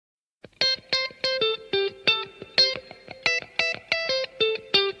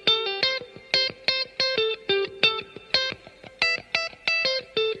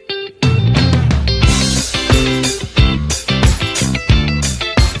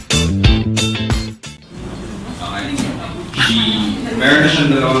meron na siyang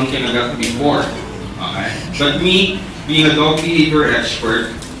dalawang kinagat before. Okay? But me, being a dog behavior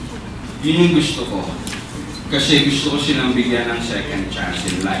expert, yun yung gusto ko. Kasi gusto ko silang bigyan ng second chance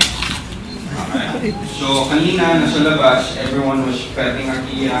in life. Okay? So, kanina, nasa labas, everyone was petting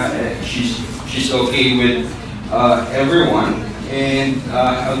Akia. She's okay with everyone. And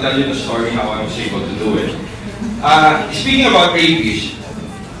I'll tell you the story how I was able to do it. Speaking about rabies,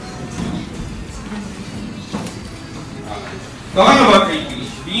 talking about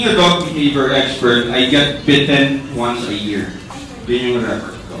rabies, being a dog behavior expert, I get bitten once a year. Yun yung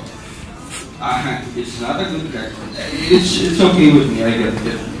record ko. It's not a good record. It's okay with me. I get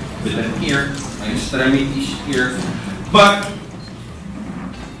bitten here, my extremities here. But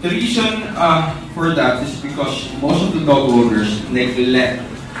the reason for that is because most of the dog owners neglect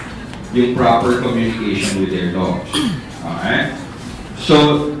yung proper communication with their dogs. Okay?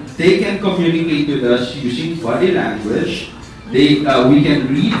 So they can communicate with us using body language. We can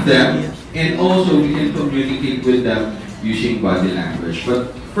read them, and also we can communicate with them using body language.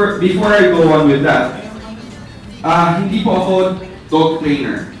 But before I go on with that, hindi po ako dog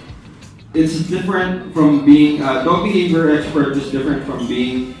trainer. It's different from being a dog behavior expert. Is different from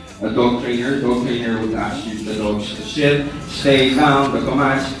being a dog trainer. Dog trainer would ask you the dogs to sit, stay down, the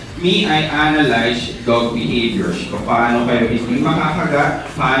commands. Me, I analyze dog behaviors. Paano kayo hindi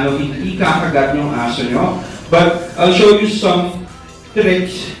makakagat, paano hindi kakagat yung aso nyo. But I'll show you some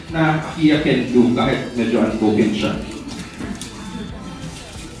tricks na Kia can do kahit medyo unbroken siya.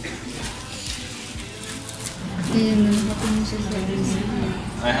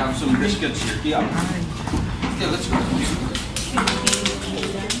 I have some biscuits here. Kia. Okay, let's go.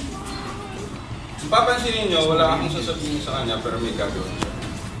 Papansinin nyo, wala akong sasabihin sa kanya pero may gagawin siya.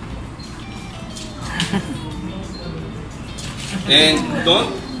 And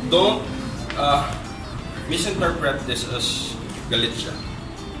don't misinterpret this as galit siya.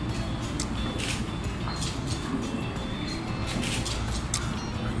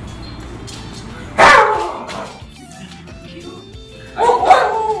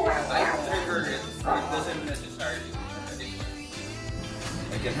 I trigger it. It doesn't necessarily.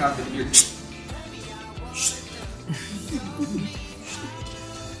 I can have it here.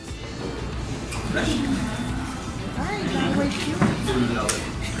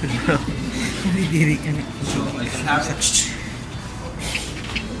 So I can have it.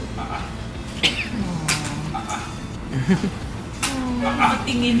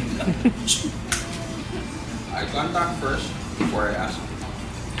 Eye contact first before I ask.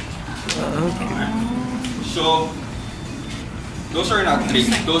 Okay. So those are not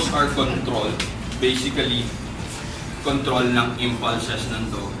tricks. Those are control. Basically, control ng impulses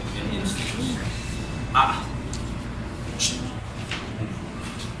ng dog and instincts.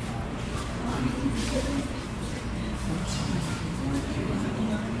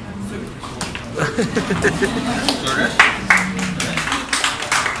 So rest.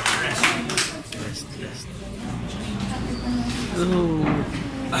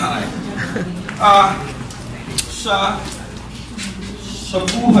 Okay. Sa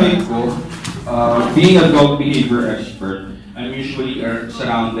buhay ko, being a dog behavior expert, I'm usually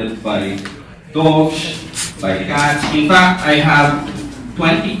surrounded by dogs, by cats. In fact, I have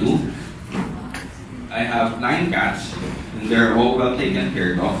 22. I have 9 cats, and they're all well taken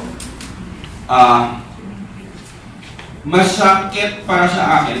care of. Masakit para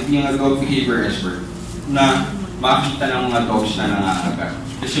sa akin, being a dog behavior expert, na makita ng mga dogs na nangangagat.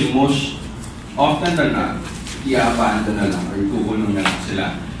 Kasi most often than not, i-abandon na lang or kukulong na lang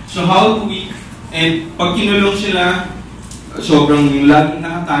sila. So how do we, and pag kinulong sila, sobrang laging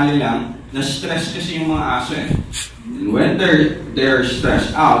nakatali lang, na-stress kasi yung mga aso eh. And when they're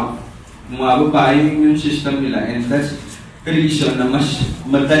stressed out, bumababa yung immune system nila, and that's the reason na mas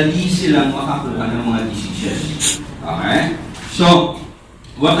madali silang makakuha ng mga diseases. Okay? So,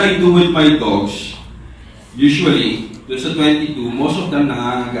 what I do with my dogs, usually, doon sa 22, most of them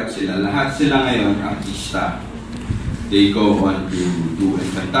nangangagat sila. Lahat sila ngayon artista. They go on to do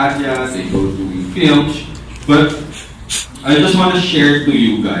Encantadia, they go to films. But, I just want to share to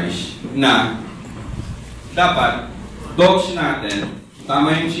you guys na dapat, dogs natin,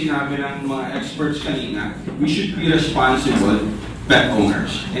 tama yung sinabi ng mga experts kanina, we should be responsible pet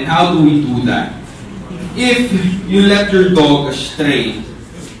owners. And how do we do that? If you let your dog astray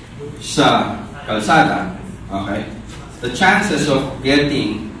sa kalsada, okay, the chances of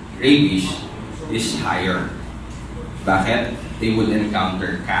getting rabies is higher. Bakit? They would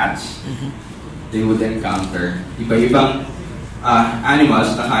encounter cats, they would encounter iba-ibang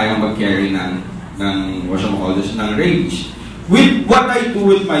animals na kayang mag-carry ng what you call this, ng rabies. With what I do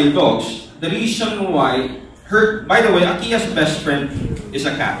with my dogs, the reason why by the way, Akia's best friend is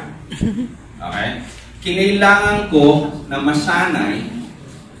a cat. Okay? Kinailangan ko na masanay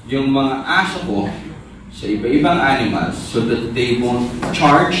yung mga aso ko sa iba-ibang animals so that they won't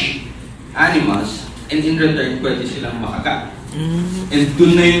charge animals and in return, pwede silang makagat. And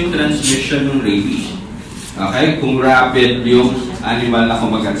dun na yung transmission ng rabies. Okay? Kung rapid yung animal na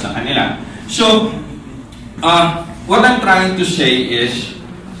kumagat sa kanila. So, what I'm trying to say is,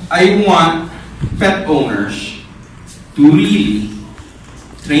 I want pet owners to really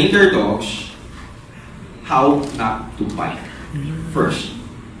train their dogs how not to bite. First,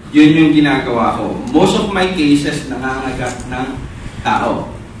 yun yung ginagawa ko. Most of my cases nangangagat ng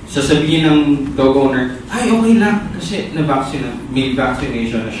tao. Sasabihin ng dog owner, ay okay lang kasi may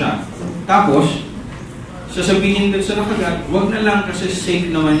vaccination na siya. Tapos, sasabihin din sa nakagat, wag na lang kasi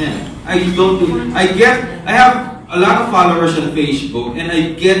safe naman yan. I have a lot of followers on Facebook and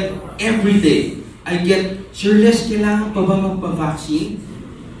I get every day, Sir Les, kailangan pa ba magpa-vaccine?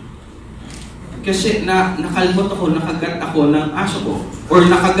 Kasi nakalbot ako, nakagat ako ng aso ko. Or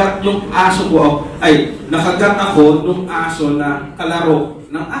nakagat yung aso ko, nakagat ako ng aso na kalaro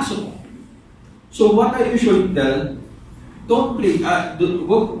ng aso ko. So what I usually tell, don't play,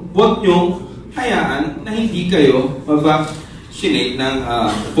 wag nyo hayaan na hindi kayo mag-vaccinate ng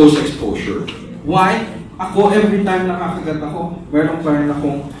post-exposure. Why? Ako, every time nakakagat ako, meron pa rin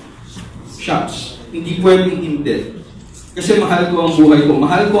akong shots. Hindi pwedeng hindi. Kasi mahal ko ang buhay ko.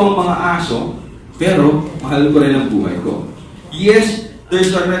 Mahal ko ang mga aso, pero mahal ko rin ang buhay ko. Yes,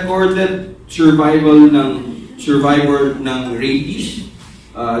 there's a recorded survivor ng rabies.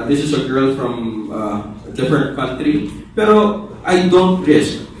 This is a girl from a different country. Pero I don't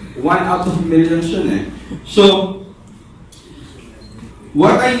risk. 1 out of millions yun eh. So,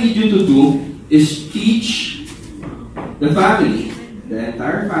 what I need you to do is teach the family, the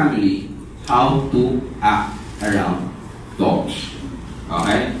entire family, how to act around dogs.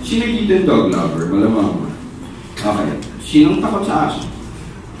 Okay? Sino dito yung dog lover? Malamang mo. Okay. Sinong takot sa aso?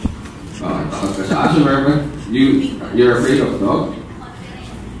 Okay, takot ka sa aso, remember? You're afraid of dog?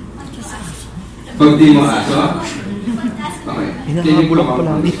 Pag di mo aso? Okay. Can you pull up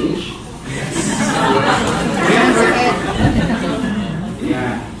on the stage?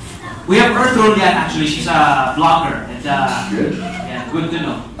 Yeah. We have Earth Rodian actually. She's a blogger. And, good. Yeah, good to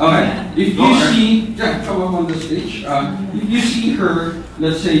know. Okay. If you see, Jack, come up on the stage. If you see her,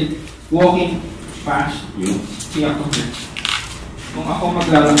 let's say, walking past you, kung ako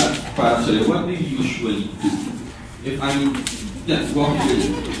maglalakad para sa'yo, what do you usually do? If I'm walking with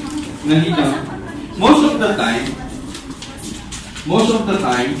you, nakita, most of the time,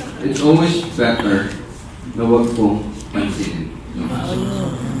 it's always better na wag kong pansinin yung aso.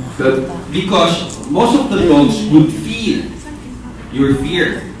 Because most of the dogs would feel your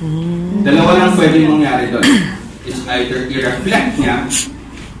fear. Dalawa lang pwede mangyari doon. It's either i-reflect niya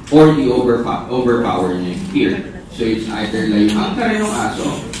or i-overpower niya yung fear. So it's either layuan ka rin ng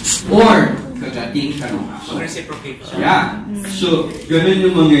aso or kagating ka ng aso. Reciprocate. Yeah. So, ganun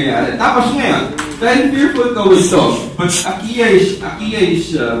yung mangyayari. Tapos ngayon, dahil fearful ka with dog, but Akia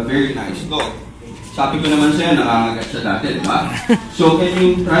is a very nice dog. Sabi ko naman sa'yo, nakangagat siya dati, di ba? So, can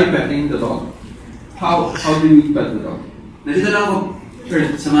you try petting the dog? How do you pet the dog? Nandito lang ako. Sure,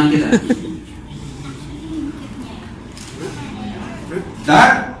 samahan kita.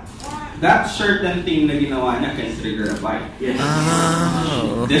 That certain thing na ginawa niya can trigger a bite. Yes.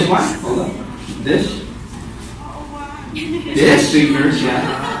 Oh. This one? Hold on. This triggers,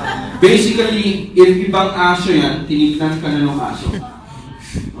 yeah. Basically, if ibang aso yan, tinignan ka na ng aso.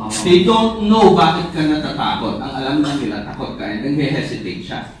 They don't know bakit ka natatakot. Ang alam lang nila, takot ka and nag-hesitate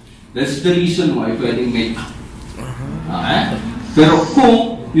siya. That's the reason why pwedeng may okay? Pero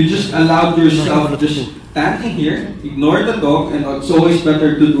kung you just allowed yourself just standing here, ignore the dog, and it's always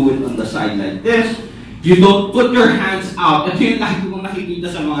better to do it on the side like this. You don't put your hands out. Ito yung lagi kong nakikita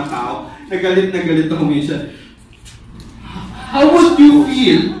sa mga tao. Nagalit ako minsan. How would you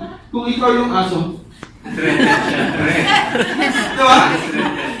feel kung ikaw yung aso? Diba?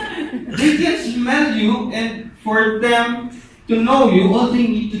 They can smell you, and for them to know you, all they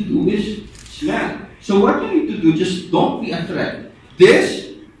need to do is smell. So what you need to do, just don't be a threat.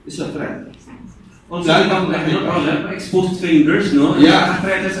 This is a threat. Also, exposed fingers, no? Yeah.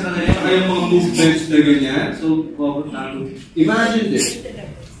 Threat sa kanila. Kaya mga movements na ganyan. So, imagine this.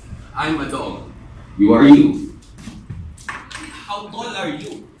 I'm a dog. You are you. How tall are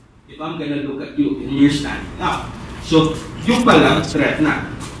you? If I'm gonna look at you and you're standing up. So, yung pala, threat na.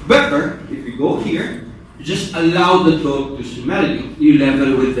 Better, if you go here, just allow the dog to smell you. You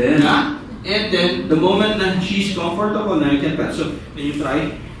level with them. Yeah? And then, the moment that she's comfortable, now you can pet. So, can you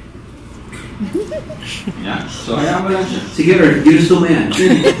try? Yeah. So, hayaan mo lang siya. Sige, Earth, ginusto mo yan.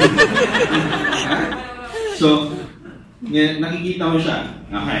 So, nakikita mo siya.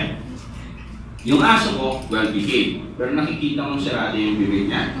 Okay. Yung aso ko, well-behaved. Pero nakikita mo sarado yung bibig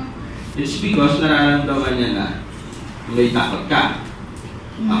niya. It's because nararamdaman niya na may takot ka.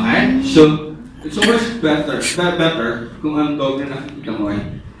 Okay? So, it's always better kung ang dog na nakikita mo ay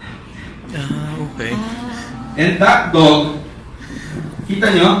Okay. and that dog,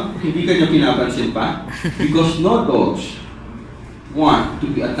 kita nyo, hindi ka nyo pinapansin pa because no dogs want to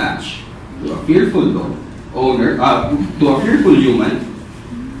be attached to a fearful dog owner, to a fearful human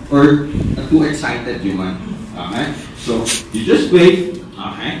or a too excited human. Okay? So, you just wait.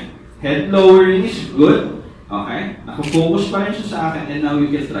 Okay? Head lowering is good. Okay? Nakafocus pa rin siya sa akin and now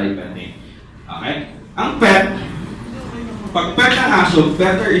you can try petting. Okay? Ang pet, pag pet ng aso,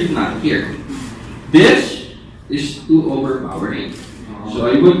 better if not here. This is too overpowering. So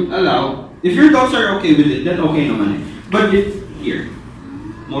I would allow, if your dogs are okay with it, then okay naman eh. But if here,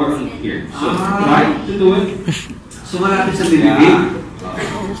 more on here. So try to do it. So malapit sa bibig. Yeah.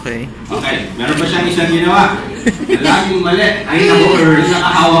 Okay. Okay, meron pa siyang isang ginawa. Laging mali. Ay, naku, Yung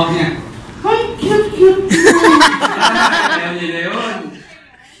nakahawak niya. Ay, cute. Ayaw nila yun.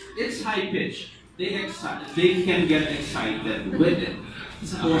 It's high pitch. They can get excited with it.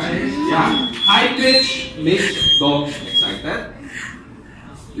 Okay? Yeah. High pitch makes dogs excited.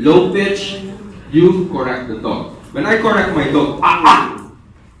 Low pitch, you correct the dog. When I correct my dog, like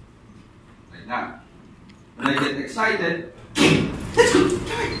that. When I get excited, let's go.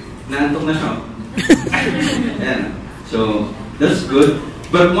 Naantok na siya. Yeah. So that's good.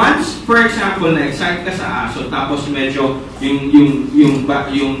 But once, for example, na-excite ka sa aso, tapos medyo yung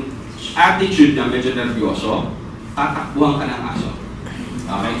attitude na medyo nervyoso, tatakbuhan ka ng aso.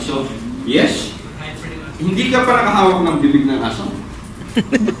 Okay? So, yes, hindi ka pa nakahawak ng bibig ng aso.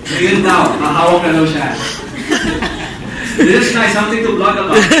 Ngayon daw, nakahawak na daw siya. This is nice, something to blog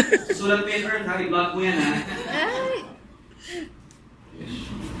about. Sulat mo yung Earth, ha? I-blog mo yan, ha?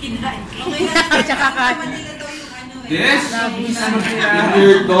 Kinain. This, if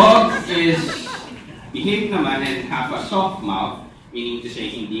your dog is behave naman and have a soft mouth, meaning to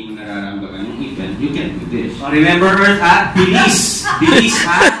say hindi mo nararamdaman yung event, you can do this. So remember, Earth, ha? Bilis! Bilis,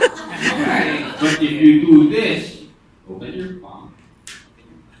 ha? Okay? But if you do this, open your palm.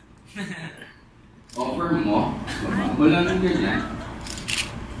 Offer mo, baba mo lang ng ganyan.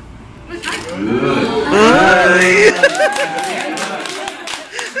 Good.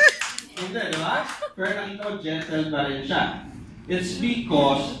 Hindi, di ba? Pero nakita ko gentle pa rin siya. It's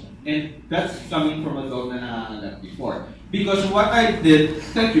because, and that's coming from a dog na nangangalat before. Because what I did,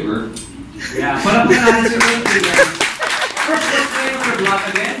 thank you, Earth. Yeah, parang kailangan si Earth. First, let's play for the block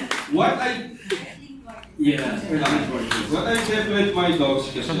again. What I did with my dogs,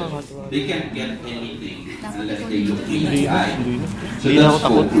 kasi they can't get anything unless they look me in the eye. So that's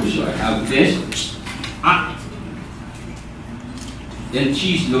focus. So I have this. Then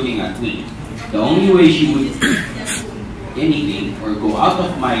she's looking at me. The only way she would do anything or go out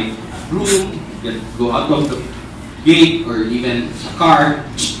of my room, go out of the gate or even sa car,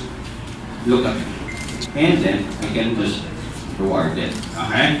 look at me. And then I can just reward it.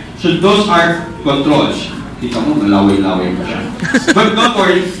 Okay? So those are controls. Kita mo, malaway-laway pa siya. But don't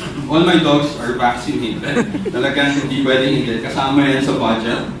worry, all my dogs are vaccinated. Talagang hindi pwedeng hindi. Kasama yan sa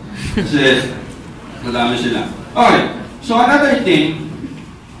budget. Kasi madami sila. Okay. So another thing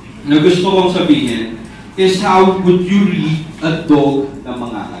na gusto kong sabihin is how would you read a dog na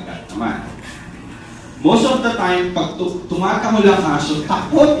mangangagat naman. Most of the time, pag tumatahol ang aso,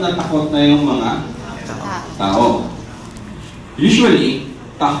 takot na yung mga tao. Usually,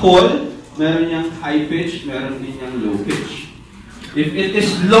 tahol, meron niyang high pitch, meron din niyang low pitch. If it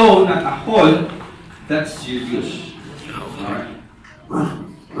is low na tahol, that's serious. Alright.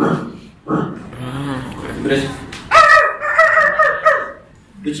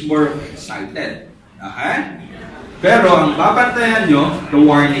 It's more excited. Okay? Pero ang babantayan nyo, the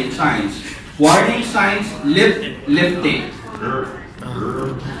warning signs. Warning signs, lifting.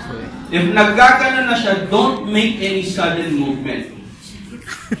 If naggagano na siya, don't make any sudden movement.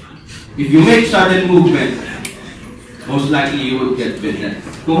 If you make sudden movement, most likely you will get bitten.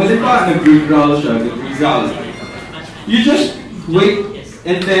 Kung halimbawa, nag-growl siya, you just wait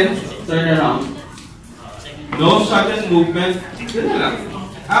and then turn around. No sudden movement, gano'n lang.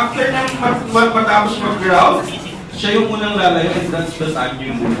 After nang matapos mag-growl, siya yung unang lalayo and that's the time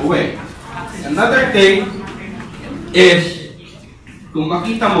you move away. Another thing is, kung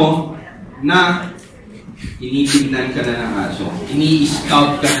makita mo na initignan ka na ng aso,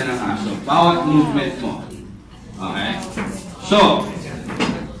 ini-scout ka na ng aso, bawat movement mo. Okay? So,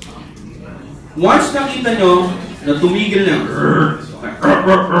 Once nakita nyo na tumigil na okay.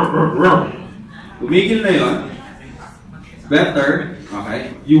 Tumigil na yun, better,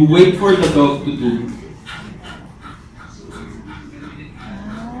 okay, you wait for the dog to do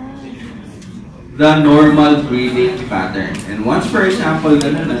the normal breathing pattern. And once, for example,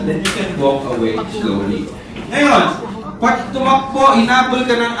 ganun na, then you can walk away slowly. Ngayon, pag tumakbo, hinabol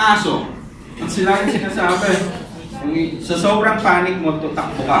ka ng aso, ang sila yung sinasabi, sa sobrang panic mo,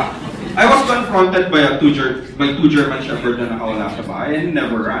 tutakbo ka. I was confronted by two German Shepherd na nakawala sa bahay and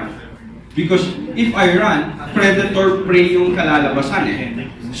never ran. Because if I run, predator prey yung kalalabasan eh.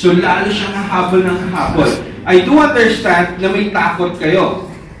 So lalo siyang hahabol ng hahabol. I do understand na may takot kayo.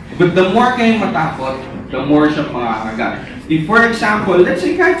 But the more kayong matakot, the more siya makakagat. If for example, let's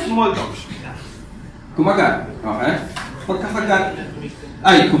say kahit small dogs, kumagat, okay? Pagkakagat,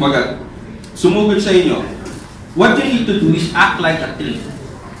 kumagat, sumugod sa inyo, what you need to do is act like a tree.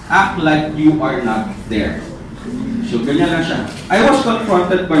 Act like you are not there. So ganyan lang siya. I was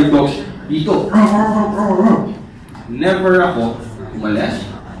confronted by dogs dito. Never ako umalis.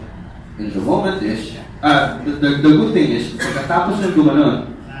 And the moment is, the good thing is, pagkatapos ng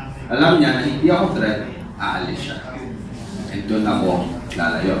gumanon, alam niya na hindi ako threat, aalis siya. And doon ako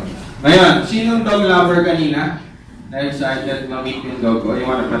lalayo. Ngayon, sinong dog lover kanina? Na-excited ma-meet yung dog ko? You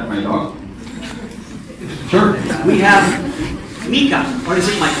wanna pet my dog? Sure. We have Mika, or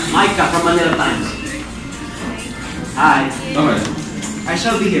is it Micah from Manila Times? Hi. Okay. I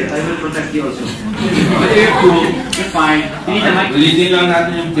shall be here. I will protect you also. But you're cool. You're fine. You need a mic? Ulitin lang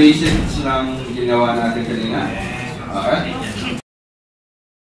natin yung basics ng ginawa natin kanina. Okay?